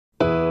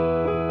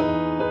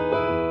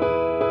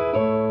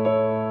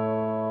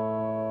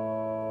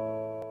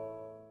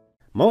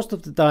Most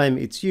of the time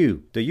it's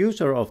you, the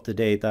user of the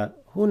data,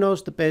 who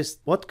knows the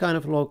best what kind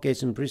of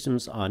location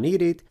prisms are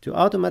needed to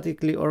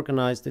automatically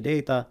organize the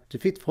data to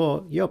fit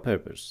for your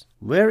purpose,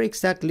 where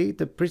exactly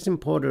the prism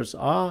borders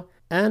are,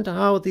 and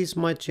how these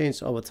might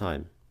change over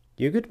time.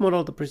 You could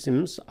model the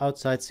prisms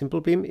outside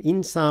Simplebim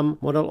in some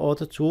Model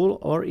Author tool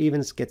or even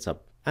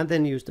SketchUp, and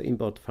then use the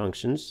import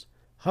functions.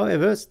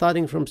 However,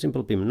 starting from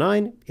Simplebim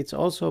 9, it's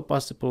also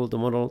possible to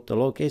model the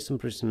location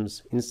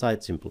prisms inside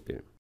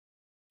Simplebim.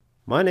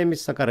 My name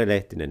is Sakari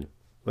Lehtinen.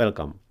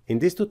 Welcome. In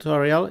this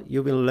tutorial,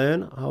 you will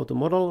learn how to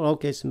model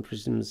location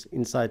prisms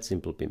inside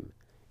Simplebim.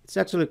 It's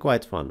actually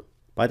quite fun.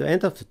 By the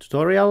end of the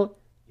tutorial,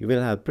 you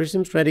will have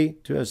prisms ready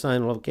to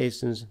assign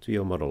locations to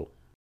your model.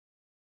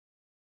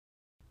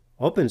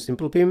 Open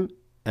Simplebim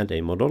and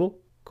a model.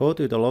 Go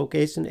to the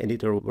Location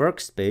Editor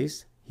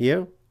workspace.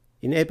 Here,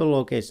 enable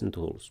Location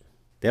Tools.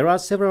 There are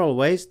several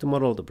ways to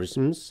model the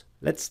prisms.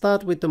 Let's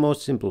start with the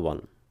most simple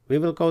one. We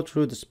will go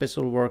through the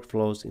special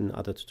workflows in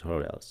other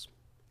tutorials.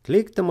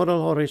 Click the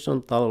Model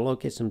Horizontal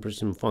Location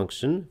Prism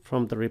function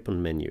from the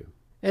ribbon menu.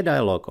 A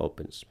dialog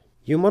opens.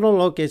 You model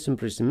location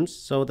prisms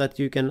so that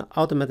you can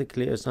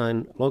automatically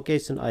assign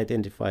location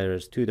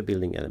identifiers to the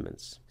building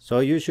elements. So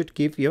you should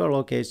give your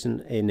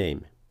location a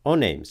name or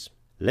names.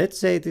 Let's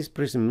say this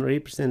prism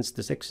represents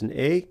the section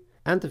A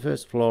and the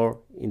first floor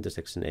in the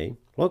section A.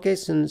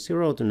 Location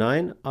 0 to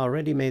 9 are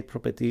ready-made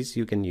properties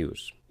you can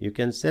use. You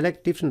can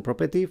select different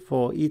property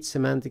for each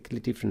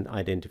semantically different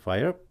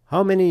identifier.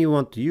 How many you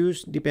want to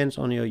use depends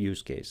on your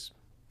use case.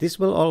 This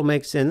will all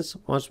make sense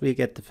once we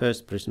get the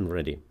first prism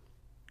ready.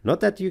 Not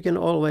that you can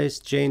always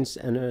change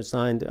and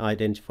assign the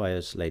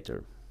identifiers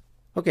later.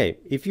 Okay,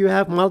 if you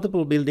have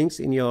multiple buildings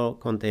in your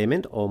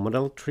containment or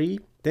model tree,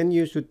 then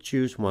you should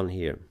choose one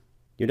here.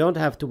 You don't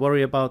have to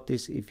worry about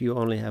this if you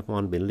only have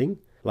one building,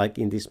 like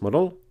in this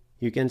model.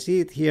 You can see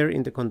it here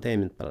in the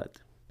containment palette.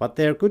 But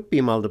there could be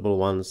multiple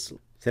ones.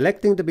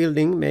 Selecting the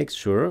building makes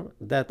sure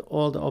that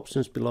all the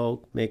options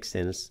below make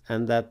sense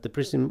and that the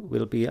prism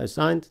will be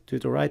assigned to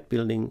the right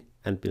building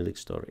and building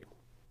story.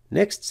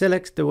 Next,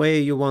 select the way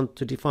you want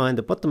to define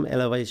the bottom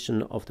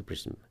elevation of the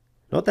prism.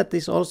 Note that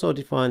this also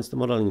defines the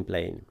modeling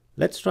plane.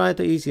 Let's try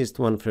the easiest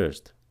one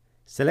first.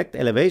 Select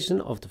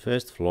elevation of the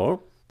first floor.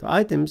 The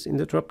items in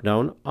the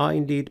drop-down are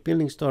indeed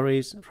building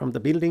stories from the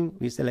building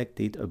we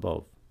selected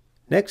above.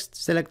 Next,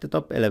 select the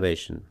top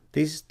elevation.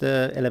 This is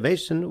the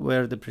elevation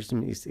where the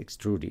prism is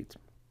extruded.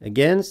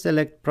 Again,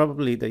 select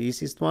probably the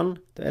easiest one,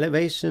 the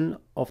elevation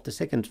of the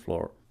second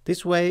floor.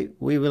 This way,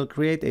 we will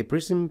create a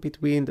prism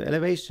between the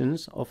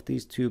elevations of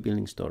these two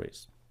building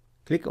stories.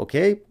 Click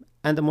OK,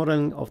 and the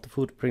modeling of the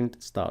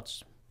footprint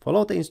starts.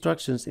 Follow the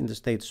instructions in the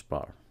status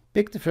bar.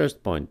 Pick the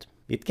first point.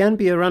 It can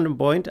be a random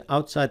point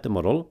outside the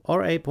model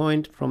or a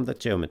point from the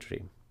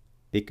geometry.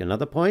 Pick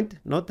another point.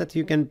 Note that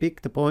you can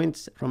pick the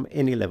points from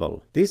any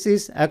level. This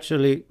is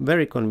actually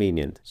very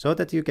convenient, so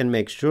that you can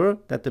make sure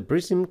that the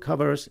prism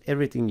covers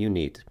everything you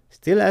need.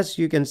 Still, as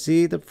you can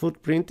see, the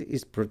footprint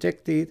is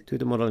projected to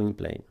the modeling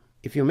plane.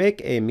 If you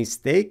make a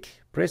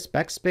mistake, press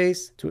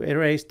backspace to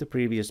erase the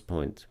previous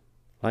point,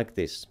 like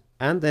this,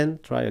 and then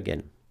try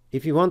again.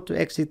 If you want to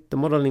exit the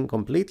modeling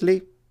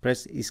completely,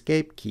 press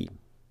Escape key.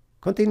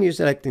 Continue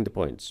selecting the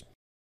points.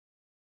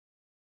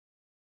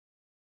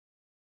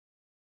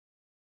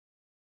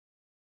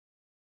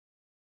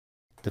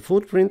 The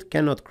footprint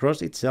cannot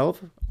cross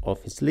itself,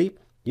 obviously.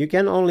 You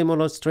can only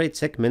model straight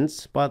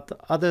segments, but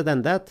other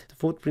than that, the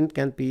footprint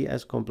can be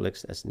as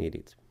complex as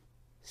needed.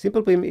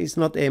 Simplebim is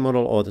not a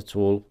model author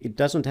tool. It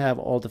doesn't have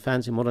all the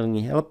fancy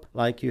modeling help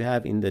like you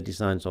have in the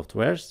design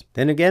softwares.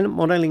 Then again,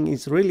 modeling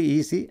is really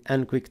easy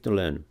and quick to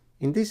learn.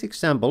 In this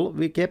example,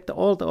 we kept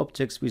all the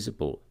objects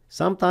visible.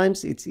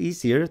 Sometimes it's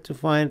easier to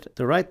find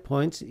the right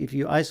points if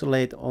you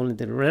isolate only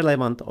the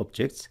relevant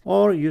objects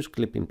or use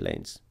clipping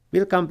planes.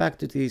 We'll come back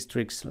to these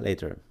tricks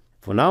later.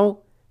 For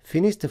now,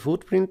 finish the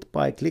footprint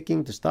by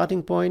clicking the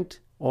starting point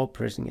or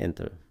pressing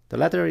enter. The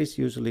latter is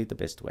usually the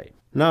best way.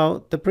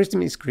 Now the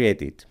prism is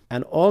created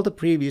and all the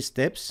previous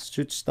steps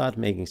should start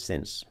making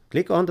sense.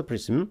 Click on the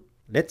prism.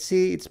 Let's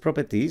see its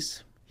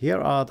properties. Here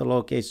are the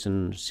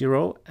location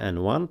 0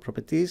 and 1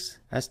 properties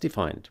as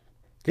defined.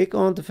 Click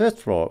on the first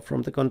floor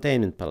from the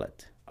containment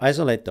palette.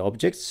 Isolate the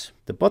objects.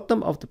 The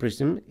bottom of the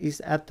prism is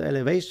at the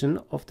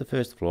elevation of the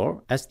first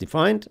floor as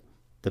defined.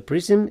 The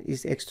prism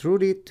is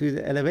extruded to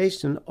the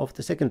elevation of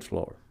the second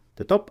floor.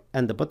 The top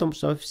and the bottom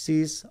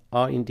surfaces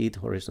are indeed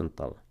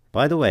horizontal.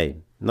 By the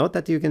way, note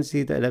that you can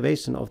see the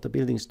elevation of the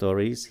building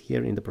stories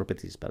here in the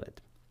properties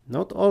palette.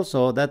 Note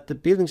also that the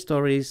building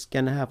stories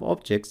can have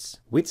objects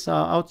which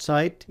are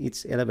outside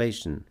its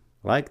elevation,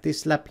 like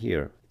this slab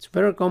here. It's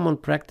very common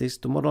practice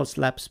to model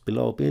slabs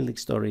below building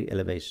story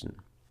elevation.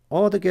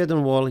 Or the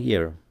curtain wall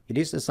here. It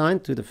is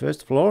assigned to the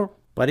first floor,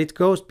 but it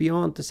goes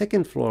beyond the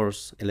second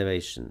floor's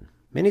elevation.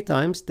 Many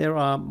times there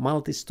are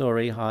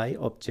multi-story high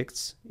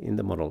objects in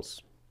the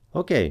models.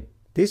 Okay,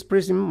 this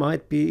prism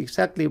might be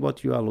exactly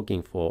what you are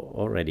looking for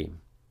already.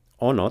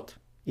 Or not.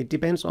 It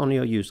depends on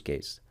your use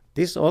case.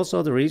 This is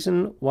also the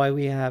reason why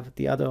we have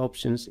the other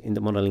options in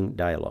the modeling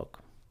dialog.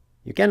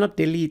 You cannot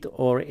delete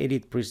or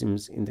edit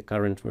prisms in the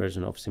current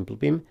version of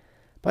Simplebim,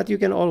 but you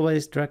can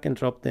always drag and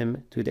drop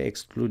them to the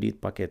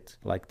excluded bucket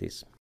like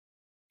this.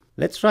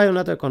 Let's try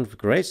another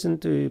configuration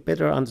to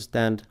better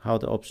understand how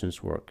the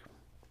options work.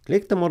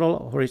 Click the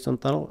Model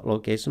Horizontal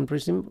Location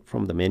Prism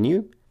from the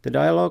menu. The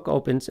dialog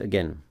opens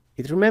again.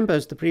 It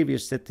remembers the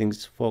previous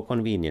settings for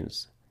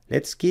convenience.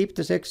 Let's keep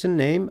the section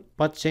name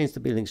but change the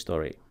building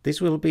story.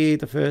 This will be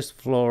the first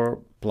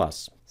floor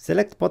plus.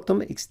 Select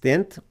bottom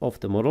extent of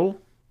the model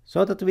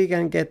so that we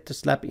can get the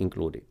slab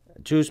included.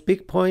 Choose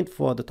big point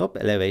for the top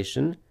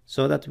elevation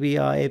so that we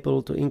are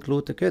able to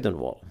include the curtain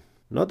wall.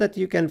 Note that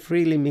you can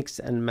freely mix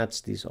and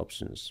match these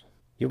options.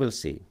 You will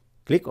see.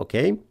 Click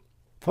OK.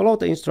 Follow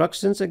the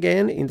instructions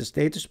again in the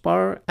status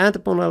bar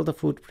and model the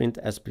footprint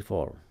as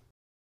before.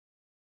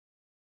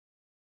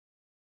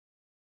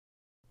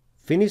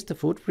 Finish the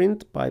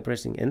footprint by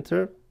pressing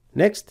Enter.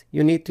 Next,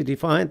 you need to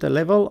define the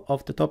level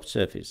of the top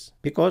surface,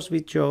 because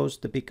we chose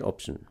the big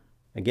option.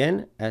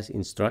 Again, as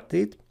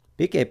instructed,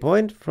 pick a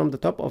point from the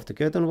top of the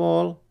curtain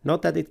wall.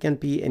 Note that it can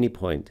be any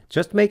point.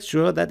 Just make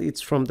sure that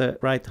it's from the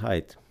right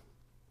height.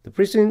 The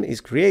prism is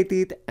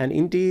created, and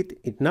indeed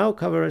it now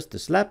covers the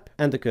slab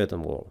and the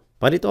curtain wall.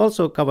 But it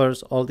also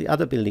covers all the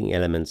other building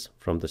elements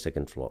from the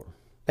second floor.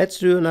 Let's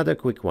do another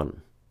quick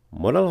one.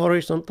 Model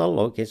Horizontal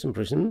Location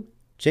Prism.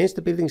 Change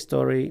the building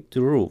story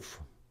to roof.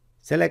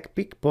 Select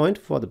big point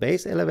for the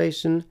base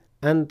elevation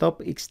and top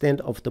extent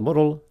of the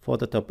model for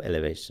the top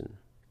elevation.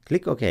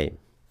 Click OK.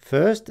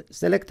 First,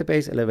 select the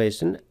base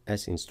elevation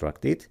as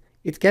instructed.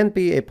 It can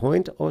be a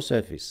point or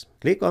surface.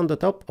 Click on the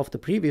top of the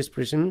previous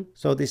prism,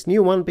 so this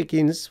new one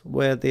begins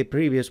where the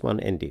previous one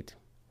ended.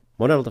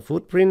 Model the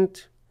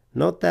footprint.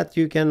 Note that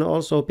you can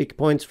also pick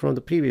points from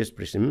the previous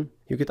prism.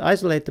 You could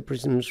isolate the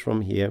prisms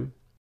from here.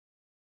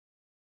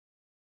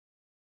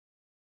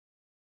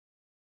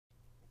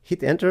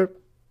 Hit Enter.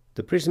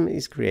 The prism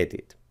is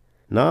created.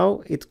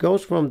 Now it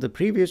goes from the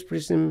previous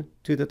prism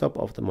to the top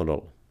of the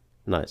model.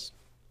 Nice.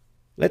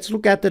 Let's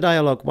look at the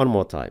dialog one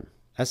more time.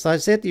 As I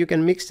said, you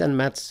can mix and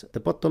match the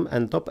bottom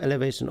and top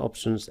elevation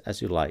options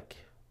as you like.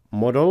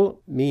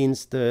 Model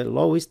means the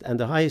lowest and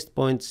the highest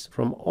points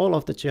from all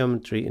of the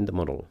geometry in the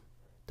model.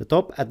 The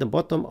top and the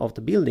bottom of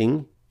the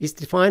building is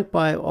defined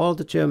by all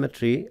the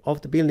geometry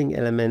of the building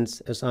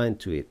elements assigned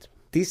to it.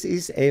 This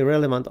is a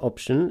relevant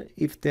option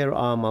if there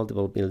are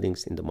multiple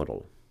buildings in the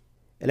model.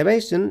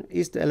 Elevation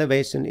is the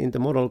elevation in the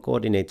model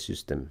coordinate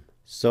system.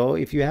 So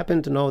if you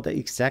happen to know the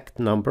exact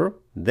number,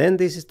 then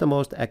this is the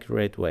most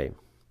accurate way.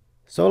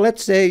 So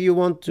let's say you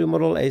want to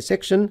model a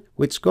section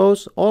which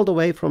goes all the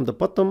way from the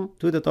bottom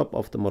to the top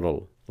of the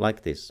model,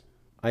 like this.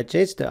 I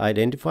changed the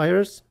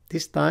identifiers.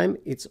 This time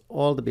it's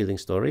all the building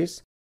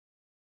stories.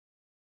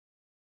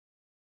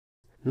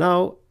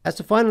 Now, as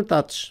a final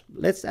touch,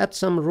 let's add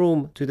some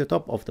room to the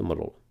top of the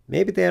model.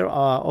 Maybe there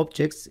are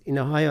objects in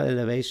a higher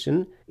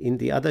elevation in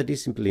the other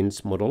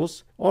disciplines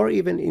models, or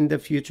even in the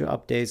future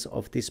updates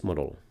of this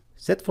model.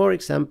 Set for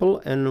example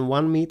an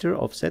 1 meter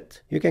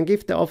offset. You can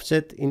give the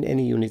offset in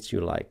any units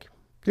you like.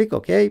 Click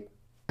OK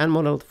and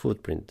model the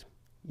footprint.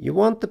 You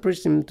want the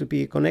prism to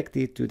be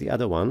connected to the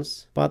other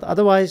ones, but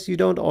otherwise you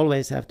don't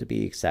always have to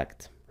be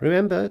exact.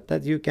 Remember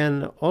that you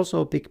can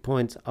also pick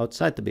points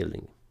outside the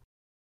building.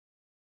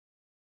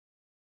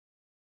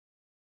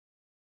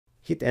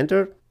 Hit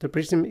Enter, the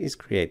prism is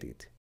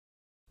created.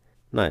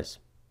 Nice.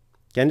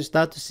 Can you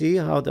start to see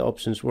how the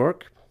options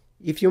work?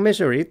 If you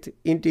measure it,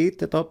 indeed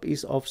the top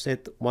is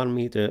offset 1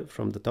 meter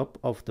from the top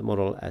of the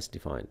model as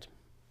defined.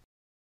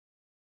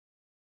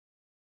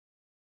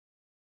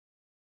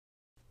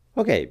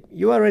 Okay,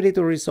 you are ready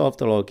to resolve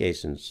the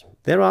locations.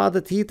 There are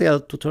other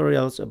detailed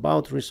tutorials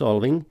about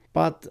resolving,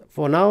 but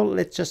for now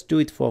let's just do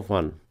it for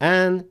fun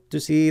and to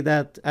see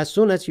that as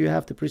soon as you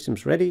have the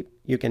prisms ready,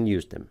 you can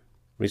use them.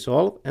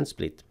 Resolve and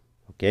split.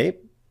 Okay.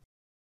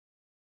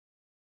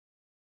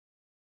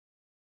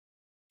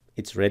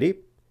 It's ready.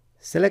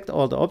 Select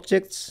all the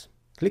objects.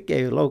 Click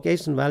a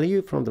location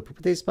value from the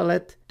properties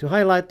palette to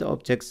highlight the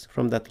objects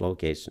from that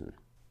location.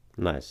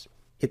 Nice.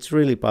 It's a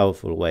really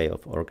powerful way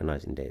of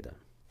organizing data.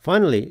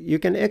 Finally, you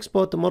can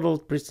export the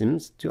modeled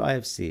prisms to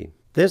IFC.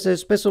 There's a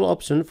special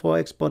option for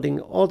exporting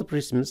all the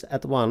prisms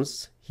at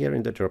once here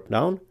in the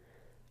dropdown,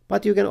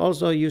 but you can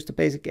also use the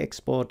basic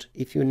export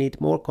if you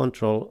need more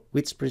control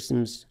which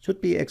prisms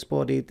should be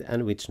exported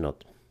and which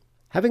not.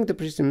 Having the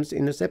prisms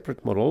in a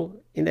separate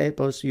model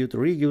enables you to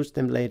reuse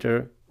them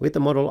later with a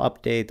model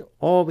update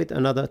or with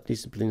another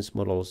discipline's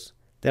models.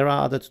 There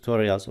are other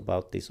tutorials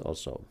about this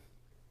also.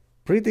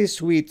 Pretty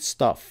sweet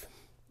stuff.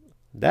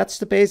 That's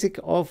the basic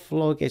of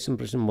location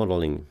prism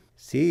modeling.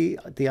 See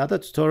the other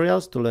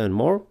tutorials to learn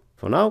more.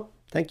 For now,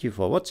 thank you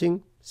for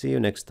watching. See you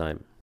next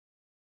time.